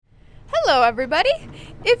Hello everybody!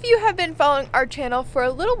 If you have been following our channel for a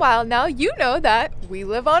little while now, you know that we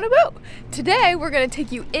live on a boat. Today we're going to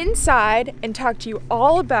take you inside and talk to you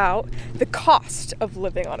all about the cost of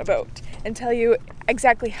living on a boat and tell you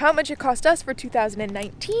exactly how much it cost us for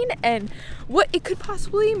 2019 and what it could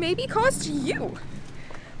possibly maybe cost you.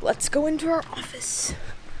 Let's go into our office.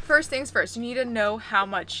 First things first, you need to know how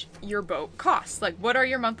much your boat costs. Like, what are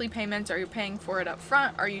your monthly payments? Are you paying for it up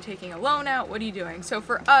front? Are you taking a loan out? What are you doing? So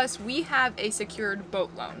for us, we have a secured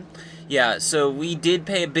boat loan. Yeah, so we did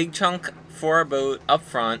pay a big chunk for our boat up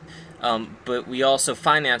front, but we also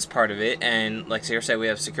financed part of it, and like Sarah said, we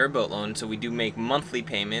have secured boat loan, so we do make monthly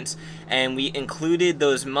payments, and we included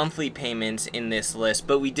those monthly payments in this list,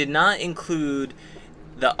 but we did not include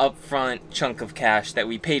the upfront chunk of cash that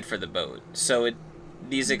we paid for the boat. So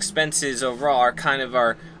these expenses overall are kind of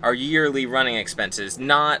our yearly running expenses,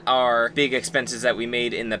 not our big expenses that we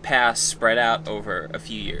made in the past spread out over a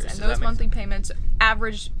few years. And those monthly payments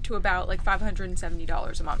average to about like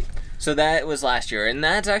 $570 a month. So that was last year, and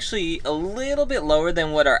that's actually a little bit lower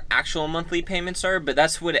than what our actual monthly payments are, but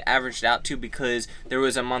that's what it averaged out to because there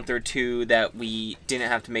was a month or two that we didn't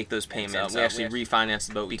have to make those payments. We actually refinanced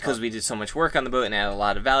the boat because we did so much work on the boat and added a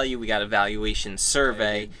lot of value. We got a valuation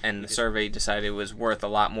survey, and the survey decided it was worth a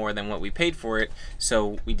lot more than what we paid for it,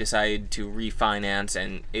 so we decided to refinance,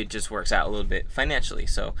 and it just works out a little bit financially.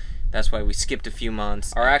 So that's why we skipped a few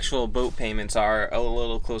months. Our actual boat payments are a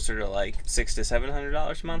little closer to like $600 to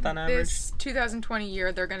 $700 a month on average. This 2020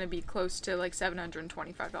 year, they're going to be close to like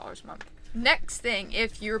 $725 a month. Next thing,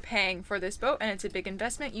 if you're paying for this boat and it's a big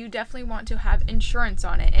investment, you definitely want to have insurance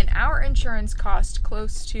on it. And our insurance cost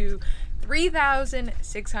close to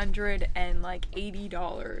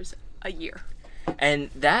 $3,680 a year. And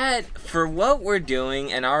that, for what we're doing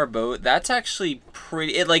in our boat, that's actually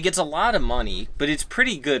pretty, it's a lot of money, but it's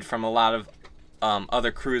pretty good from a lot of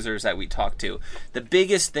other cruisers that we talk to. The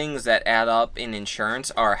biggest things that add up in insurance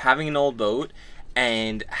are having an old boat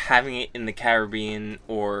and having it in the Caribbean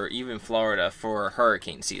or even Florida for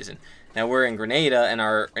hurricane season. Now, we're in Grenada, and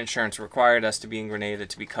our insurance required us to be in Grenada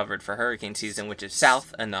to be covered for hurricane season, which is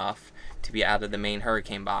south enough to be out of the main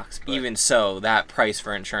hurricane box. But even so, that price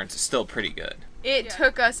for insurance is still pretty good. It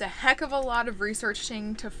took us a heck of a lot of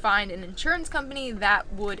researching to find an insurance company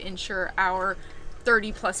that would insure our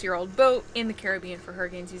 30-plus-year-old boat in the Caribbean for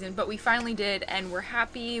hurricane season, but we finally did, and we're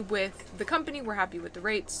happy with the company, we're happy with the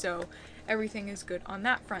rates, so everything is good on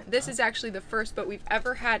that front. This is actually the first boat we've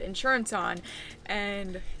ever had insurance on,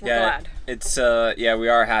 and we're glad. It's we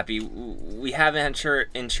are happy. We haven't had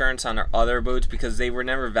insurance on our other boats because they were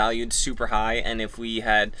never valued super high, and if we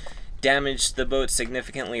had damaged the boat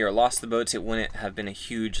significantly or lost the boats, it wouldn't have been a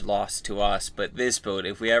huge loss to us. But this boat,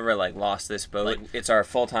 if we ever lost this boat, it's our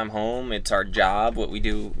full-time home, it's our job, what we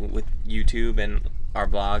do with YouTube and our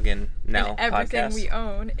blog and now and everything podcasts. We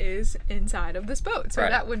own is inside of this boat, so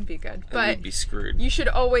that wouldn't be good. But we'd be screwed. You should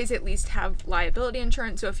always at least have liability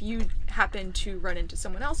insurance, so if you happen to run into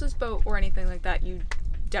someone else's boat or anything like that, you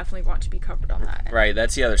definitely want to be covered on that. Right,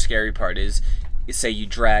 that's the other scary part is say you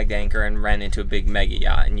dragged anchor and ran into a big mega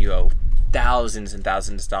yacht and you owe thousands and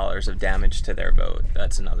thousands of dollars of damage to their boat.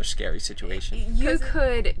 That's another scary situation. You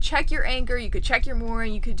could check your anchor, you could check your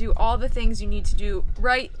mooring, you could do all the things you need to do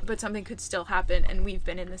right, but something could still happen, and we've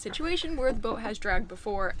been in the situation where the boat has dragged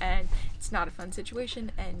before, and it's not a fun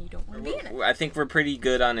situation, and you don't want to be in it. I think we're pretty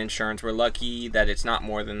good on insurance. We're lucky that it's not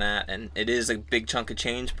more than that, and it is a big chunk of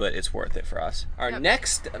change, but it's worth it for us. Our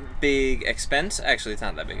next big expense, actually it's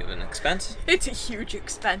not that big of an expense. It's a huge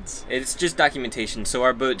expense. It's just documentation. So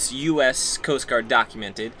our boat's U.S. Coast Guard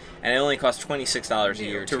documented, and it only costs $26 a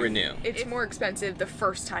year to renew. It's more expensive the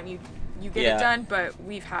first time you get it done, but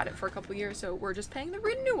we've had it for a couple of years, so we're just paying the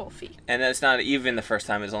renewal fee. And that's not even the first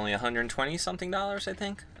time. It's only $120-something, I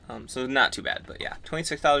think. So not too bad, but yeah,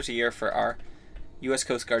 $26 a year for our U.S.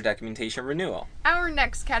 Coast Guard documentation renewal. Our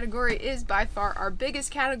next category is by far our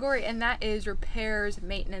biggest category, and that is repairs,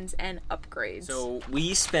 maintenance, and upgrades. So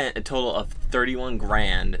we spent a total of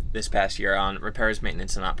 $31,000 this past year on repairs,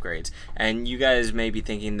 maintenance, and upgrades. And you guys may be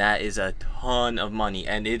thinking that is a ton of money,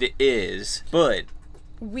 and it is, but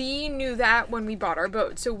we knew that when we bought our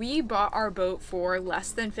boat. So we bought our boat for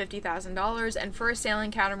less than $50,000, and for a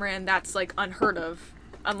sailing catamaran, that's unheard of.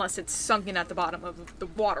 Unless it's sunken at the bottom of the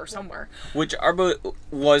water somewhere. Which our boat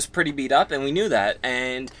was pretty beat up, and we knew that.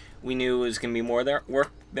 And we knew it was going to be more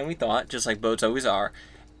work than we thought, just like boats always are.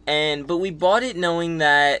 But we bought it knowing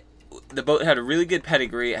that the boat had a really good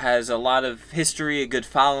pedigree. It has a lot of history, a good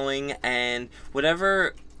following, and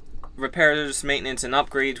whatever repairs, maintenance, and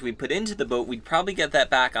upgrades we put into the boat, we'd probably get that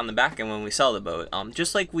back on the back end when we sell the boat,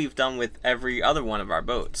 just like we've done with every other one of our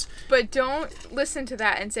boats. But don't listen to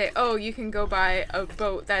that and say, oh, you can go buy a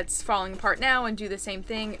boat that's falling apart now and do the same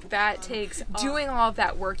thing. That takes doing all of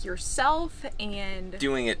that work yourself and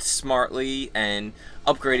doing it smartly and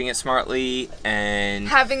upgrading it smartly and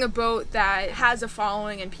having a boat that has a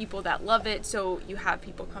following and people that love it, so you have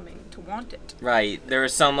people coming to want it. Right. There are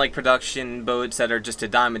some like production boats that are just a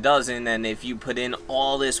dime a dozen, and if you put in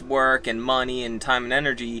all this work and money and time and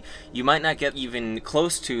energy, you might not get even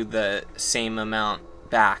close to the same amount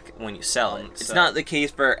back when you sell them. It's not the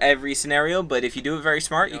case for every scenario, but if you do it very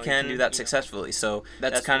smart, you can do that successfully. So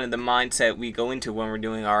that's kind of the mindset we go into when we're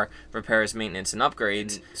doing our repairs, maintenance, and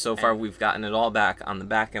upgrades. So far, we've gotten it all back on the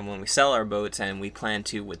back end when we sell our boats, and we plan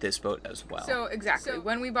to with this boat as well. So exactly,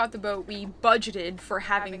 when we bought the boat, we budgeted for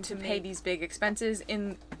having to pay these big expenses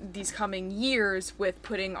in these coming years with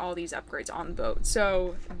putting all these upgrades on the boat.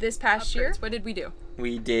 So this past year, what did we do?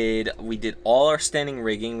 We did all our standing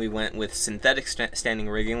rigging. We went with synthetic standing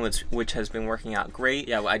rigging, which has been working out great.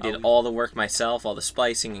 Yeah, I did all the work myself, all the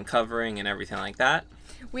splicing and covering and everything like that.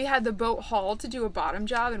 We had the boat hauled to do a bottom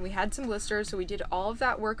job, and we had some blisters, so we did all of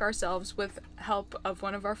that work ourselves with help of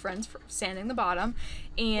one of our friends for sanding the bottom.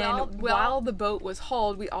 And while the boat was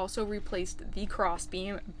hauled, we also replaced the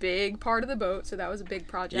crossbeam, big part of the boat, so that was a big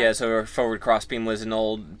project. Yeah, so our forward crossbeam was an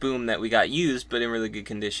old boom that we got used, but in really good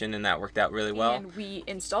condition, and that worked out really well. And we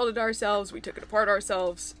installed it ourselves, we took it apart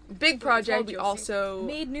ourselves. Big project. We also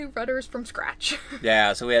made new rudders from scratch.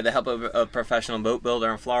 Yeah, so we had the help of a professional boat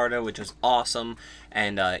builder in Florida, which was awesome.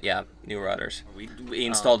 And new rudders. We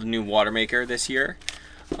installed a new water maker this year,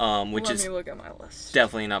 which is look at my list.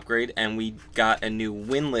 Definitely an upgrade. And we got a new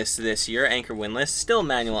windlass this year, anchor windlass. Still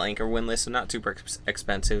manual anchor windlass, so not super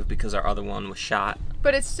expensive because our other one was shot.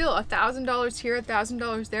 But it's still $1,000 here,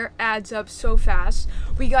 $1,000 there, adds up so fast.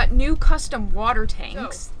 We got new custom water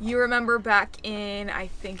tanks. You remember back in, I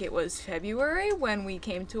think it was February, when we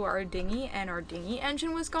came to our dinghy and our dinghy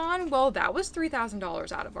engine was gone? Well, that was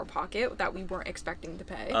 $3,000 out of our pocket that we weren't expecting to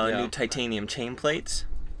pay. New titanium chain plates.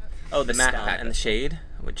 Oh, the mat and the shade,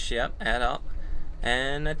 which, add up.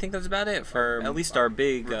 And I think that's about it for at least our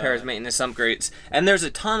big repairs, maintenance, upgrades. And there's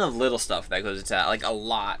a ton of little stuff that goes into that, like a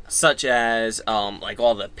lot. Such as like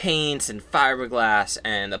all the paints and fiberglass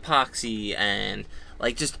and epoxy and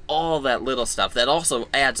like just all that little stuff that also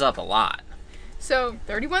adds up a lot. So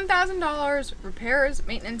 $31,000, repairs,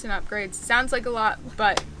 maintenance, and upgrades. Sounds like a lot,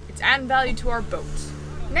 but it's adding value to our boat.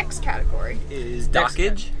 Next category is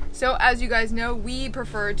dockage. So as you guys know, we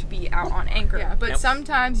prefer to be out on anchor, but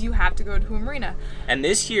sometimes you have to go to a marina. And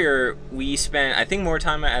this year we spent, I think, more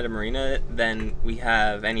time at a marina than we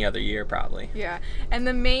have any other year probably. Yeah, and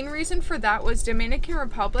the main reason for that was Dominican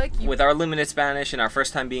Republic. With our limited Spanish and our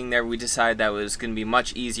first time being there, we decided that it was going to be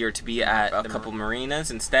much easier to be at a couple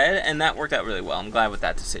marinas instead, and that worked out really well. I'm glad with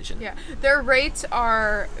that decision. Yeah, their rates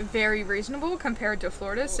are very reasonable compared to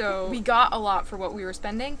Florida, so we got a lot for what we were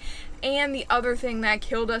spending. And the other thing that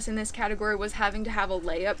killed us in this category was having to have a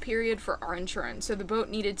layup period for our insurance. So the boat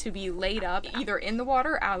needed to be laid up either in the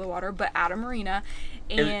water or out of the water, but at a marina.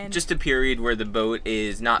 And just a period where the boat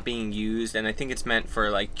is not being used, and I think it's meant for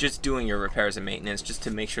like just doing your repairs and maintenance, just to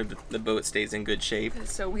make sure that the boat stays in good shape.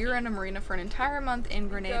 So we were in a marina for an entire month in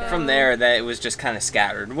Grenada. From there, that it was just kind of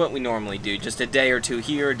scattered, what we normally do, just a day or two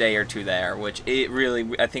here, a day or two there, which it really,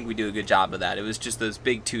 I think we do a good job of that. It was just those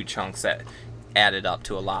big two chunks that added up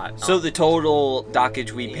to a lot. So the total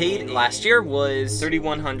dockage we paid last year was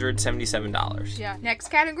 $3,177. Yeah. Next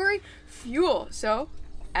category, fuel. So,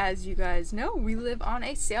 as you guys know, we live on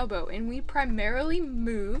a sailboat and we primarily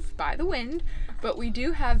move by the wind, but we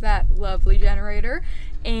do have that lovely generator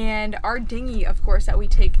and our dinghy, of course, that we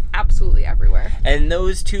take absolutely everywhere. And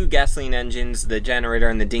those two gasoline engines, the generator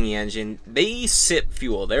and the dinghy engine, they sip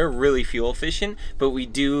fuel. They're really fuel efficient, but we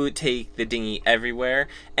do take the dinghy everywhere.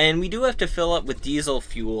 And we do have to fill up with diesel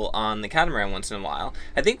fuel on the catamaran once in a while.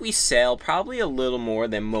 I think we sail probably a little more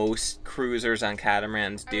than most cruisers on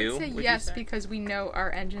catamarans do. I would say yes, because we know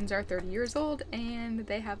our engines are 30 years old and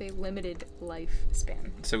they have a limited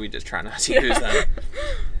lifespan. So we just try not to use them.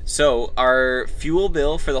 So our fuel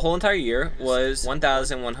bill for the whole entire year was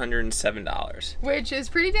 $1,107. Which is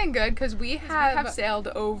pretty dang good because we have sailed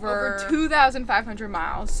over 2,500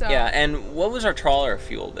 miles. So. Yeah, and what was our trawler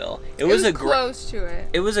fuel bill? It was close to it.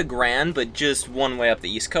 It was $1,000, but just one way up the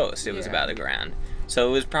East Coast. It was about $1,000. So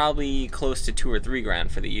it was probably close to $2,000 or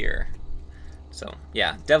 $3,000 for the year. So,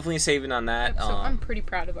 yeah, definitely saving on that. So I'm pretty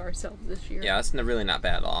proud of ourselves this year. Yeah, that's really not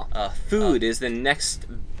bad at all. Food is the next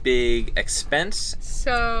big expense.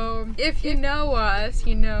 So, if you know us,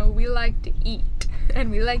 you know we like to eat.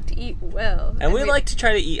 And we like to eat well. And we like to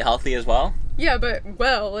try to eat healthy as well. Yeah, but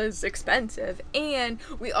well is expensive. And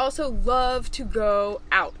we also love to go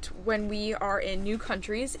out when we are in new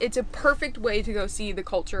countries. It's a perfect way to go see the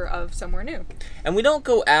culture of somewhere new. And we don't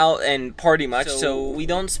go out and party much, so we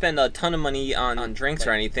don't spend a ton of money on drinks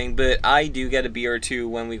or anything, but I do get a beer or two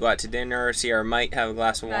when we go out to dinner. Sierra might have a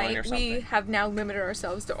glass of wine or something. We have now limited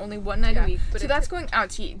ourselves to only one night a week. But so that's going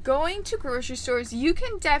out to eat. Going to grocery stores, you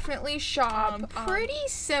can definitely shop pretty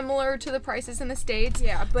similar to the prices in the States.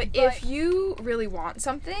 Yeah, but if you really want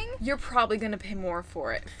something, you're probably going to pay more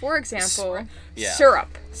for it. For example,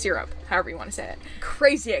 syrup, however you want to say it.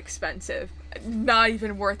 Crazy expensive. Not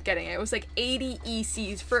even worth getting it. It was like 80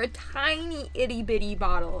 ECs for a tiny itty bitty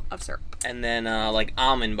bottle of syrup. And then like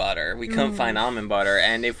almond butter. We couldn't find almond butter,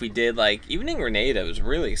 and if we did, like, even in Grenada, it was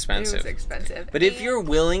really expensive. It was expensive. But if you're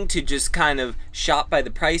willing to just kind of shop by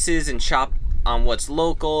the prices and shop on what's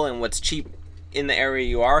local and what's cheap in the area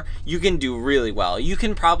you are, you can do really well. You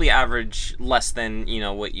can probably average less than,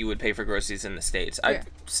 what you would pay for groceries in the States. I'd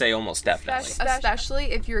say almost definitely.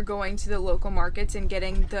 Especially if you're going to the local markets and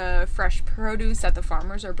getting the fresh produce that the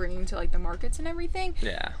farmers are bringing to, like, the markets and everything.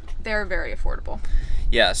 Yeah. They're very affordable.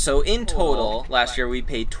 Yeah, so in total, last year we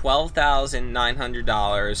paid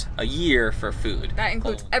 $12,900 a year for food. That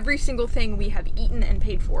includes every single thing we have eaten and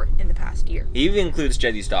paid for in the past year. It even includes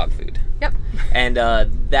Jetty's dog food. Yep. And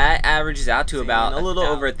that averages out to about a little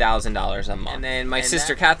over $1,000 a month. And then my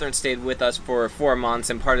sister Catherine stayed with us for 4 months,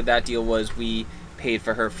 and part of that deal was we paid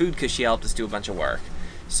for her food because she helped us do a bunch of work.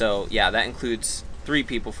 So yeah, that includes 3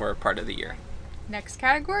 people for a part of the year. Next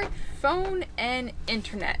category, phone and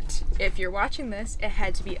internet. If you're watching this, it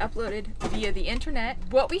had to be uploaded via the internet.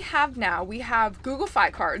 What we have now, we have Google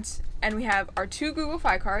Fi cards, and we have our 2 Google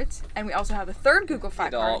Fi cards, and we also have a 3rd Google Fi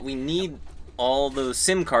card. We need all those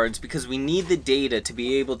SIM cards because we need the data to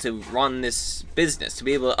be able to run this business, to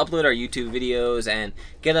be able to upload our YouTube videos and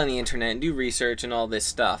get on the internet and do research and all this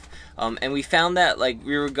stuff. And we found that, like,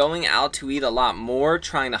 we were going out to eat a lot more,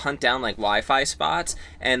 trying to hunt down, like, Wi-Fi spots,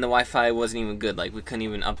 and the Wi-Fi wasn't even good. Like, we couldn't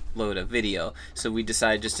even upload a video. So we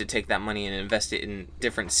decided just to take that money and invest it in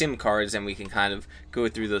different SIM cards, and we can kind of go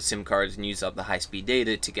through those SIM cards and use up the high-speed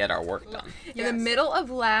data to get our work done. In the middle of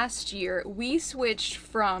last year, we switched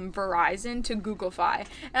from Verizon to Google Fi,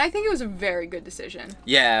 and I think it was a very good decision.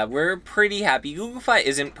 Yeah, we're pretty happy. Google Fi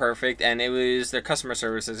isn't perfect, and their customer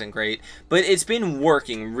service isn't great, but it's been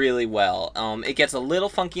working really well. It gets a little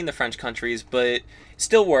funky in the French countries, but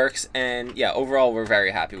still works, and yeah, overall we're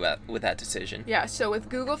very happy with that decision. Yeah, so with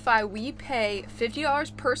Google Fi, we pay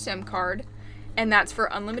 $50 per SIM card, and that's for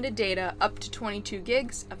unlimited data up to 22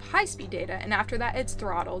 gigs of high-speed data, and after that it's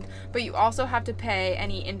throttled. But you also have to pay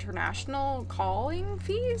any international calling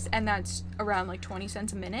fees, and that's around like 20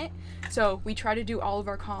 cents a minute. So we try to do all of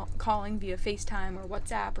our calling via FaceTime or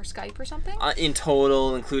WhatsApp or Skype or something. In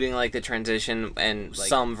total, including like the transition and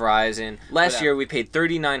some Verizon. Last year we paid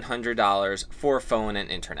 $3,900 for phone and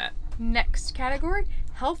internet. Next category,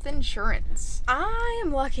 health insurance. I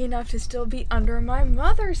am lucky enough to still be under my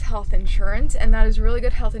mother's health insurance, and that is really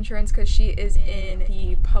good health insurance because she is in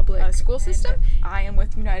the public school system. I am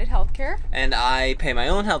with United Healthcare. And I pay my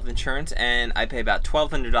own health insurance, and I pay about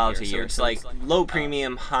 $1,200 a year. So like low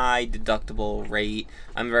premium, high deductible rate.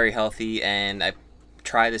 I'm very healthy, and I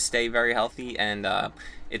try to stay very healthy, and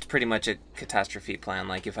it's pretty much a catastrophe plan.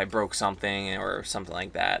 Like if I broke something or something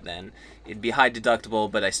like that, then it'd be high deductible,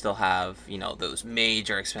 but I still have, those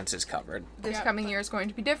major expenses covered. This coming year is going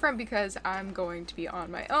to be different because I'm going to be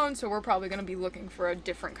on my own, so we're probably going to be looking for a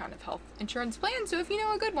different kind of health insurance plan. So if you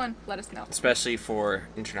know a good one, let us know. Especially for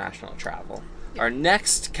international travel. Our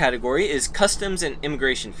next category is customs and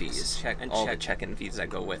immigration fees. The check-in fees that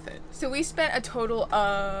go with it. So we spent a total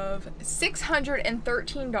of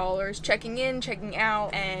 $613 checking in, checking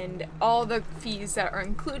out, and all the fees that are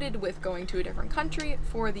included with going to a different country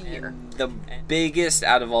for the year. The biggest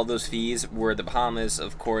out of all those fees were the Bahamas.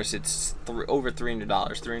 Of course, it's over $300,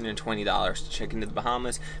 $320 to check into the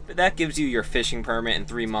Bahamas, but that gives you your fishing permit in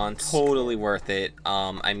 3 months. Totally worth it.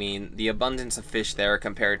 I mean, the abundance of fish there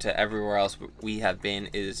compared to everywhere else we have been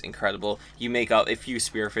is incredible. You make up, if you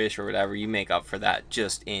spearfish or whatever, you make up for that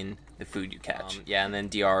just in the food you catch. And then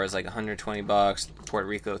DR is like $120, Puerto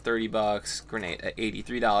Rico $30, Grenada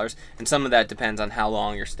 $83, and some of that depends on how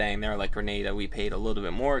long you're staying there. Like Grenada, we paid a little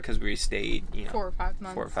bit more because we stayed 4 or 5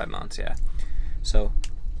 months. 4 or 5 months, yeah. So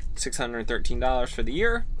 $613 for the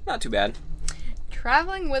year, not too bad.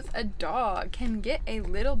 Traveling with a dog can get a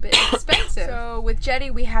little bit expensive. So with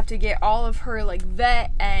Jetty, we have to get all of her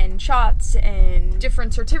vet and shots and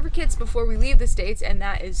different certificates before we leave the States, and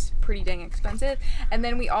that is pretty dang expensive. And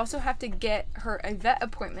then we also have to get her a vet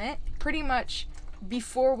appointment pretty much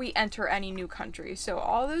before we enter any new country. So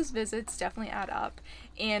all those visits definitely add up.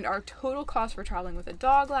 And our total cost for traveling with a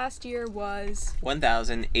dog last year was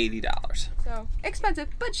 $1,080. So expensive,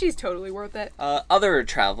 but she's totally worth it. Other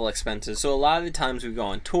travel expenses. So a lot of the times we go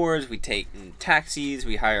on tours, we take taxis,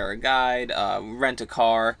 we hire a guide, rent a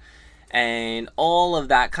car, and all of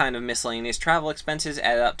that kind of miscellaneous travel expenses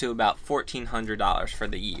add up to about $1,400 for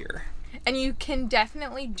the year. And you can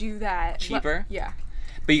definitely do that cheaper. Yeah.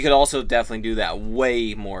 But you could also definitely do that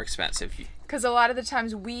way more expensive. Because a lot of the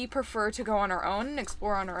times we prefer to go on our own and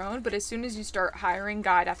explore on our own, but as soon as you start hiring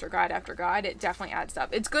guide after guide after guide, it definitely adds up.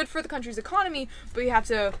 It's good for the country's economy, but you have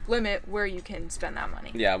to limit where you can spend that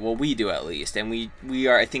money. Yeah, well, we do at least, and we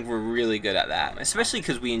are. I think we're really good at that, especially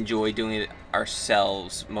because we enjoy doing it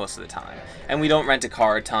ourselves most of the time, and we don't rent a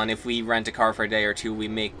car a ton. If we rent a car for a day or two, we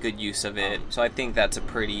make good use of it. So I think that's a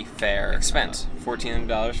pretty fair expense.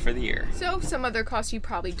 $1,400 for the year. So some other costs you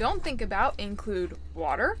probably don't think about include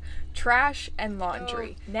water, trash, and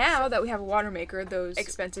laundry. Now that we have a water maker, those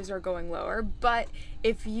expenses are going lower, but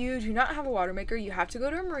if you do not have a water maker, you have to go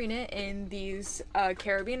to a marina in these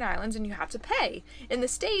Caribbean islands and you have to pay. In the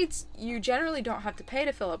States, you generally don't have to pay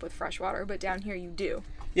to fill up with fresh water, but down here you do.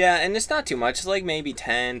 Yeah, and it's not too much. It's like maybe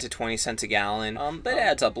 10 to 20 cents a gallon. But it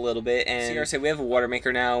adds up a little bit. And like I said, we have a water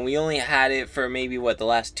maker now, and we only had it for maybe, the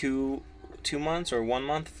last two months or 1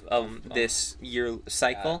 month of this year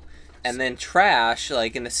cycle. And then trash,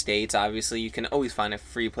 like in the States, obviously, you can always find a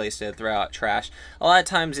free place to throw out trash. A lot of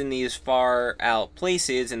times in these far out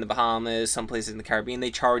places, in the Bahamas, some places in the Caribbean, they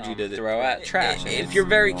charge you to throw out trash. If you're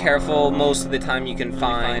very careful, most of the time you can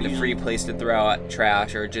find a free place to throw out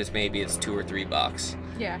trash, or just maybe it's $2 or $3.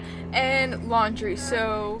 Yeah, and laundry.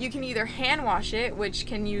 So you can either hand wash it, which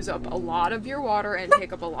can use up a lot of your water and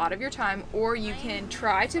take up a lot of your time, or you can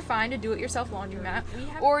try to find a do-it-yourself laundromat,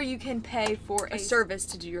 or you can pay for a service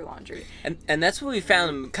to do your laundry. And that's what we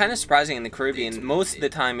found kind of surprising in the Caribbean. Most of the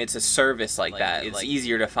time it's a service like that. It's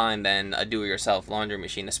easier to find than a do-it-yourself laundry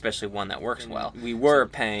machine, especially one that works well. We were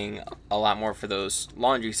paying a lot more for those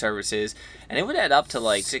laundry services, and it would add up to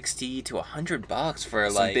like $60 to $100 for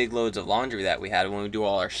some big loads of laundry that we had when we do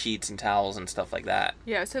all our sheets and towels and stuff like that.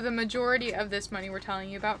 Yeah, so the majority of this money we're telling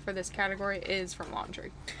you about for this category is from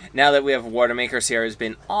laundry. Now that we have a water maker, Sierra's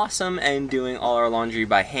been awesome and doing all our laundry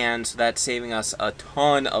by hand, so that's saving us a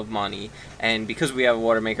ton of money. And because we have a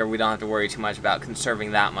water maker, we don't have to worry too much about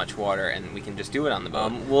conserving that much water, and we can just do it on the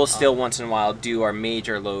boat. We'll still once in a while do our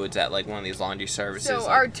major loads at like one of these laundry services. So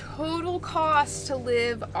our total cost to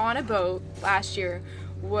live on a boat last year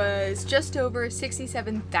was just over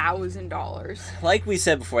 $67,000. Like we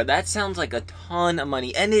said before, that sounds like a ton of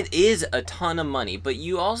money, and it is a ton of money, but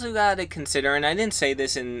you also got to consider, and I didn't say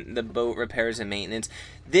this in the boat repairs and maintenance,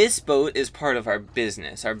 this boat is part of our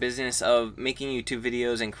business of making YouTube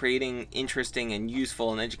videos and creating interesting and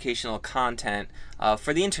useful and educational content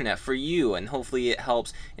for the internet, for you, and hopefully it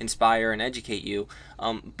helps inspire and educate you.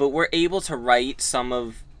 But we're able to write some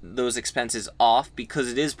of those expenses off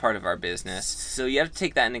because it is part of our business. So you have to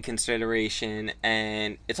take that into consideration,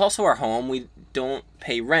 and it's also our home. We don't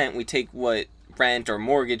pay rent. We take what rent or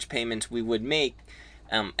mortgage payments we would make,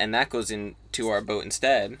 and that goes into our boat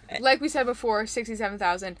instead. Like we said before,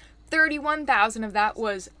 $67,000. $31,000 of that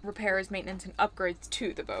was repairs, maintenance, and upgrades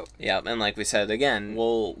to the boat. Yeah, and like we said, again,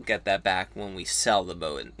 we'll get that back when we sell the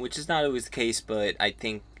boat, which is not always the case, but I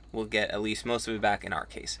think we'll get at least most of it back in our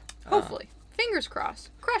case. Hopefully. Fingers crossed.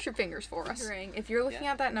 Cross your fingers for us. If you're looking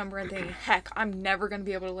at that number and thinking, heck, I'm never going to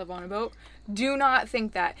be able to live on a boat, do not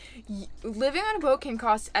think that. Living on a boat can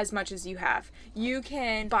cost as much as you have. You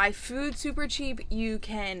can buy food super cheap. You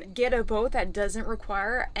can get a boat that doesn't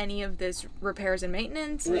require any of this repairs and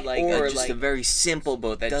maintenance. Or just a very simple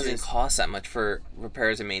boat that doesn't cost that much for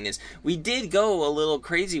repairs and maintenance. We did go a little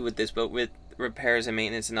crazy with this boat with repairs and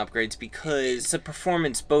maintenance and upgrades because it's a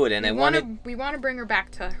performance boat, and we want to bring her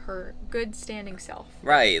back to her good standing self.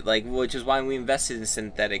 Right, which is why we invested in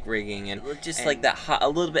synthetic rigging and just like that a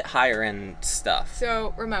little bit higher end stuff.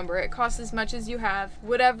 So remember, it costs as much as you have.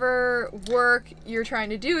 Whatever work you're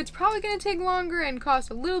trying to do, it's probably going to take longer and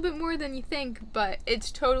cost a little bit more than you think, but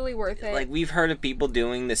it's totally worth it. Like, we've heard of people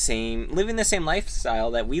living the same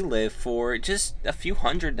lifestyle that we live for just a few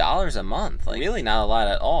 $100s a month. Like, really not a lot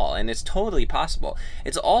at all, and it's totally possible.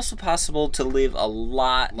 It's also possible to live a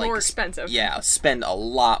lot more expensive. Yeah, spend a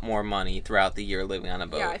lot more money throughout the year living on a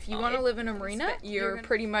boat. Yeah, if you want to live in a marina, you're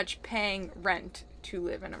pretty much paying rent to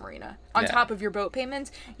live in a marina. On top of your boat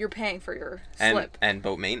payments, you're paying for your slip. And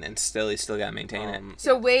boat maintenance. You still got to maintain it.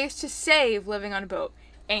 So ways to save living on a boat.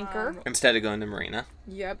 anchor. Instead of going to marina.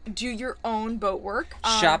 Yep. Do your own boat work.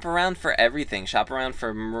 Shop around for everything. Shop around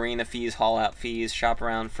for marina fees, haul out fees. Shop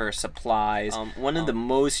around for supplies. One of the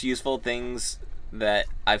most useful things that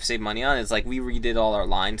I've saved money on is, like, we redid all our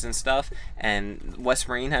lines and stuff, and West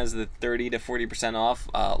Marine has the 30 to 40% off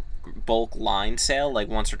bulk line sale, like,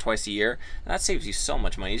 once or twice a year. And that saves you so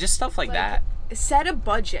much money. Just stuff like that. Set a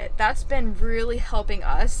budget. That's been really helping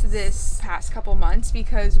us this past couple months,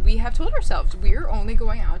 because we have told ourselves we're only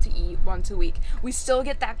going out to eat once a week. We still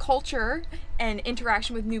get that culture and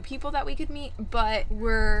interaction with new people that we could meet, but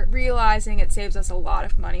we're realizing it saves us a lot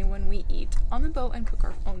of money when we eat on the boat and cook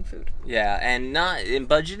our own food. Yeah, and not in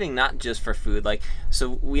budgeting, not just for food. Like,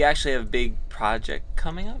 so we actually have a big project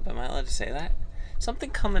coming up. Am I allowed to say that?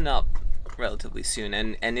 Something coming up relatively soon,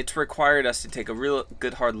 and it's required us to take a real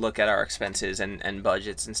good hard look at our expenses and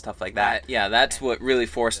budgets and stuff like that. Yeah, that's what really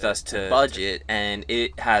forced us to budget, and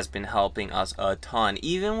it has been helping us a ton,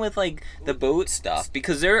 even with, like, the boat stuff,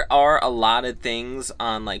 because there are a lot of things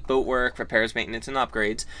on, like, boat work, repairs, maintenance, and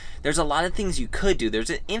upgrades. There's a lot of things you could do. There's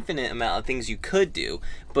an infinite amount of things you could do,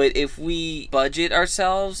 but if we budget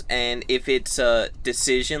ourselves, and if it's a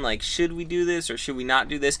decision like, should we do this or should we not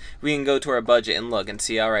do this, we can go to our budget and look and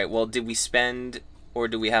see, all right, well, did we spend, or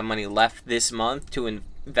do we have money left this month to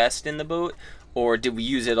invest in the boat, or did we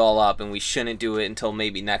use it all up and we shouldn't do it until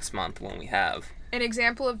maybe next month when we have? An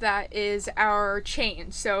example of that is our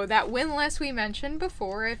chain. So that windlass we mentioned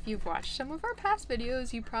before, if you've watched some of our past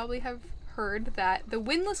videos, you probably have heard that the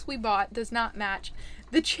windlass we bought does not match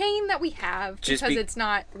the chain that we have, because it's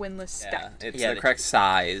not windlass stepped. It's the correct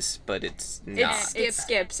size, but it's not. It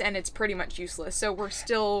skips, and it's pretty much useless. So we're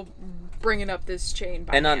still bringing up this chain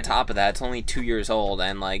by hand. And on top of that, it's only 2 years old,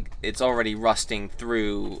 and, like, it's already rusting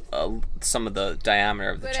through some of the diameter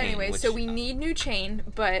of the chain. But anyway, so we need new chain,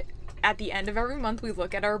 but at the end of every month, we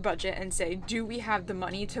look at our budget and say, do we have the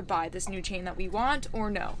money to buy this new chain that we want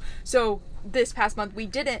or no? So this past month we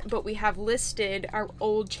didn't, but we have listed our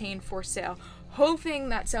old chain for sale, hoping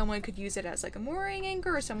that someone could use it as, like, a mooring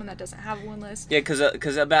anchor, or someone that doesn't have a windlass. Yeah,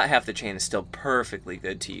 because about half the chain is still perfectly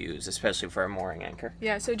good to use, especially for a mooring anchor.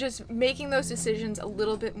 Yeah, so just making those decisions a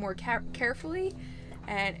little bit more carefully,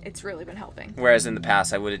 and it's really been helping. Whereas in the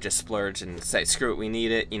past, I would have just splurged and say, screw it, we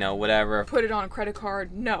need it, whatever. Put it on a credit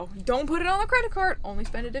card. No, don't put it on a credit card. Only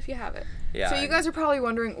spend it if you have it. Yeah. So you guys are probably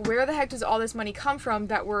wondering, where the heck does all this money come from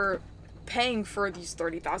that we're paying for these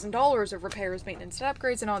 $30,000 of repairs, maintenance, and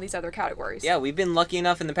upgrades, and all these other categories? Yeah, we've been lucky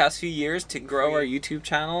enough in the past few years to grow our YouTube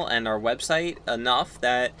channel and our website enough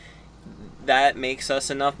that makes us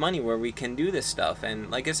enough money where we can do this stuff. And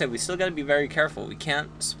like I said, we still got to be very careful. We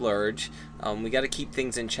can't splurge. We got to keep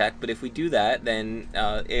things in check. But if we do that, then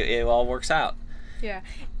it all works out. Yeah.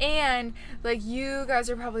 And, like, you guys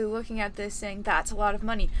are probably looking at this saying, that's a lot of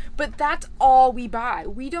money. But that's all we buy.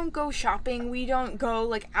 We don't go shopping. We don't go,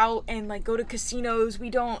 like, out and, like, go to casinos.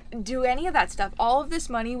 We don't do any of that stuff. All of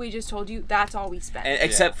this money we just told you, that's all we spend.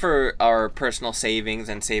 Except for our personal savings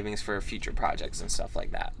and savings for future projects and stuff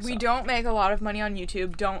like that. We don't make a lot of money on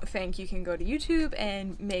YouTube. Don't think you can go to YouTube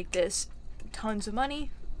and make this tons of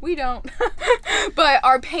money. We don't. But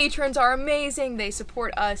our patrons are amazing. They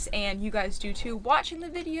support us, and you guys do too. Watching the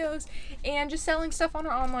videos and just selling stuff on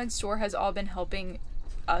our online store has all been helping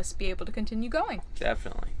us be able to continue going.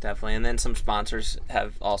 Definitely. And then some sponsors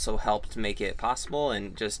have also helped make it possible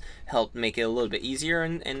and just helped make it a little bit easier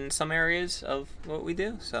in some areas of what we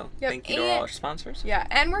do. So thank you to all our sponsors. Yeah,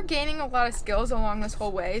 and we're gaining a lot of skills along this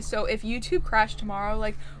whole way. So if YouTube crashed tomorrow,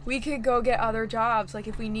 like, we could go get other jobs. Like,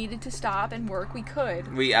 if we needed to stop and work, we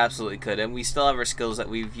could. We absolutely could. And we still have our skills that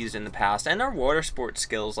we've used in the past, and our water sports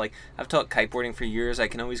skills. Like, I've taught kiteboarding for years. I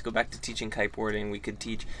can always go back to teaching kiteboarding. We could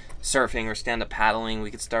teach surfing or stand-up paddling. We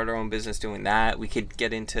could start our own business doing that. We could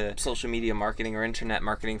get into social media marketing or internet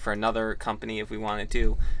marketing for another company if we wanted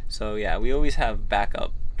to. So yeah, we always have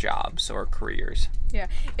backup jobs or careers. Yeah.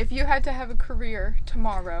 If you had to have a career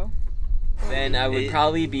tomorrow, then I would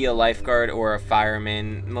probably be a lifeguard or a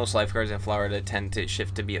fireman. Most lifeguards in Florida tend to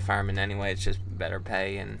shift to be a fireman anyway. It's just better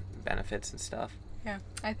pay and benefits and stuff. Yeah,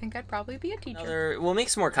 I think I'd probably be a teacher. We'll make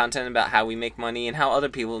some more content about how we make money and how other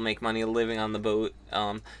people make money living on the boat.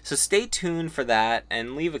 So stay tuned for that,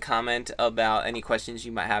 and leave a comment about any questions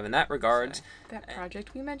you might have in that regards. That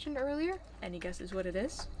project we mentioned earlier, any guesses what it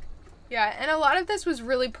is? Yeah, and a lot of this was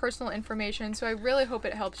really personal information, so I really hope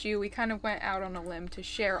it helps you. We kind of went out on a limb to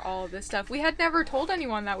share all of this stuff. We had never told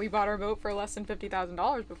anyone that we bought our boat for less than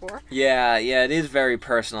 $50,000 before. Yeah, it is very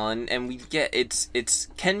personal, and we get it's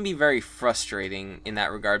can be very frustrating in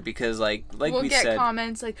that regard because like we'll we get said,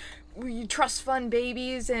 comments like, we trust fund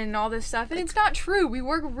babies and all this stuff, and it's not true. We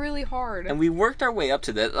work really hard. And we worked our way up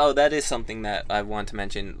to this. Oh, that is something that I want to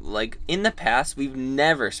mention. Like, in the past, we've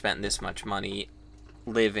never spent this much money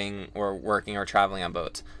living or working or traveling on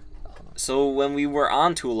boats. So when we were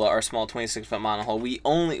on Tula, our small 26-foot monohull,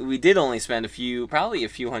 we did only spend probably a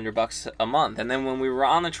few $100 a month. And then when we were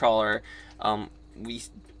on the trawler, we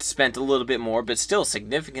spent a little bit more, but still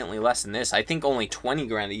significantly less than this. I think only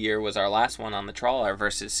 $20,000 a year was our last one on the trawler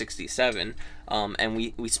versus 67. And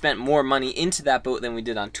we spent more money into that boat than we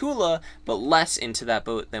did on Tula, but less into that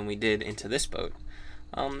boat than we did into this boat.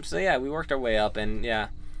 So yeah, we worked our way up, and yeah,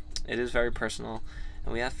 it is very personal.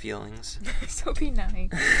 And we have feelings. So be nice.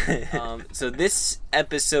 So this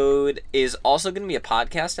episode is also going to be a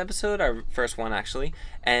podcast episode, our first one actually.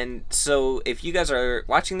 And so if you guys are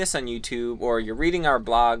watching this on YouTube or you're reading our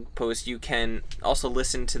blog post, you can also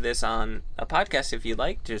listen to this on a podcast if you'd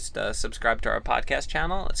like. Just subscribe to our podcast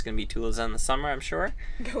channel. It's going to be Tula's in the Summer, I'm sure.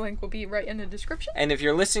 The link will be right in the description. And if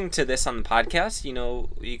you're listening to this on the podcast,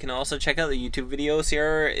 you can also check out the YouTube video.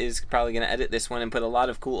 Sarah is probably going to edit this one and put a lot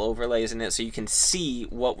of cool overlays in it so you can see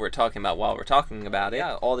what we're talking about while we're talking about it.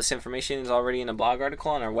 Yeah, all this information is already in a blog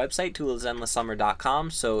article on our website,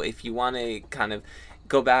 tulasendlesssummer.com. So if you want to kind of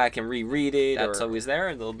go back and reread it, that's always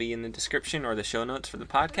there. They'll be in the description or the show notes for the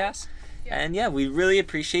podcast. Yeah. And yeah, we really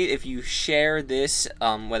appreciate if you share this,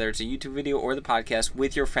 whether it's a YouTube video or the podcast,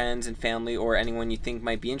 with your friends and family or anyone you think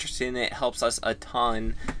might be interested in it. It helps us a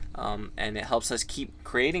ton, and it helps us keep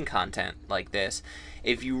creating content like this.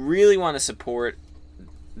 If you really want to support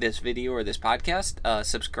this video or this podcast,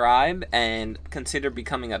 subscribe and consider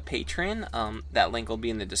becoming a patron. That link will be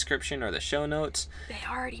in the description or the show notes. They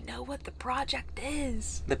already know what the project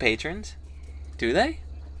is. The patrons? Do they?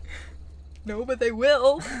 No, but they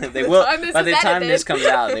will. They will. By the time this comes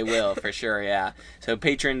out, they will, for sure, yeah. So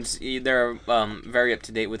patrons, they're very up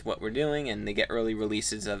to date with what we're doing, and they get early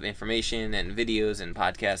releases of information and videos and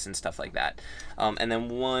podcasts and stuff like that. And then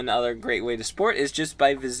one other great way to support is just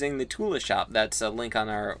by visiting the Tula shop. That's a link on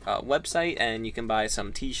our website, and you can buy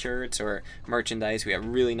some t-shirts or merchandise. We have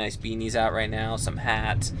really nice beanies out right now, some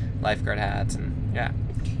hats, lifeguard hats, and yeah.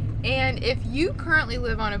 And if you currently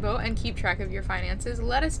live on a boat and keep track of your finances,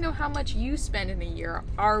 let us know how much you spend in a year.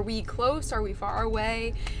 Are we close? Are we far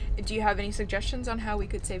away? Do you have any suggestions on how we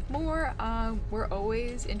could save more? We're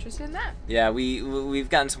always interested in that. Yeah, we've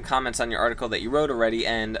gotten some comments on your article that you wrote already,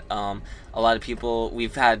 and a lot of people,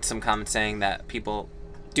 we've had some comments saying that people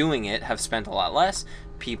doing it have spent a lot less.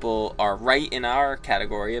 People are right in our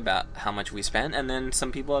category about how much we spent, and then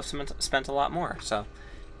some people have spent a lot more. So,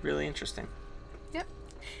 really interesting. Yep.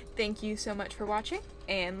 Thank you so much for watching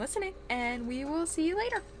and listening, and we will see you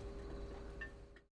later.